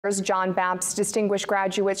John Bapst Distinguished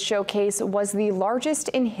Graduates Showcase was the largest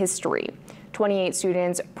in history. 28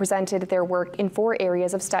 students presented their work in 4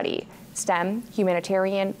 areas of study: STEM,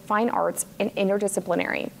 humanitarian, fine arts, and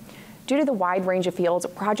interdisciplinary. Due to the wide range of fields,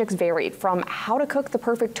 projects varied from how to cook the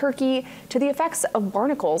perfect turkey to the effects of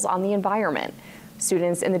barnacles on the environment.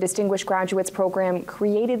 Students in the Distinguished Graduates program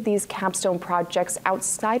created these capstone projects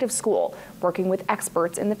outside of school, working with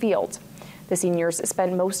experts in the field. The seniors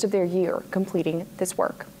spent most of their year completing this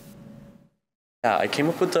work. Yeah, I came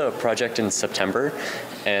up with the project in September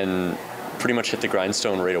and pretty much hit the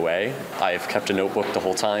grindstone right away. I've kept a notebook the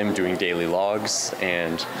whole time doing daily logs,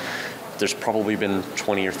 and there's probably been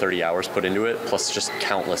 20 or 30 hours put into it, plus just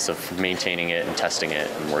countless of maintaining it and testing it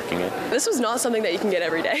and working it. This was not something that you can get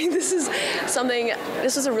every day. This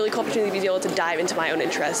was a really cool opportunity to be able to dive into my own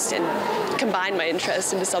interest and combine my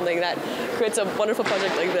interest into something that creates a wonderful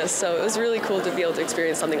project like this. So it was really cool to be able to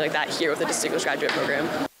experience something like that here with the Distinguished Graduate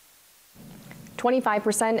Program.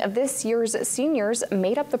 25% of this year's seniors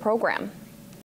made up the program.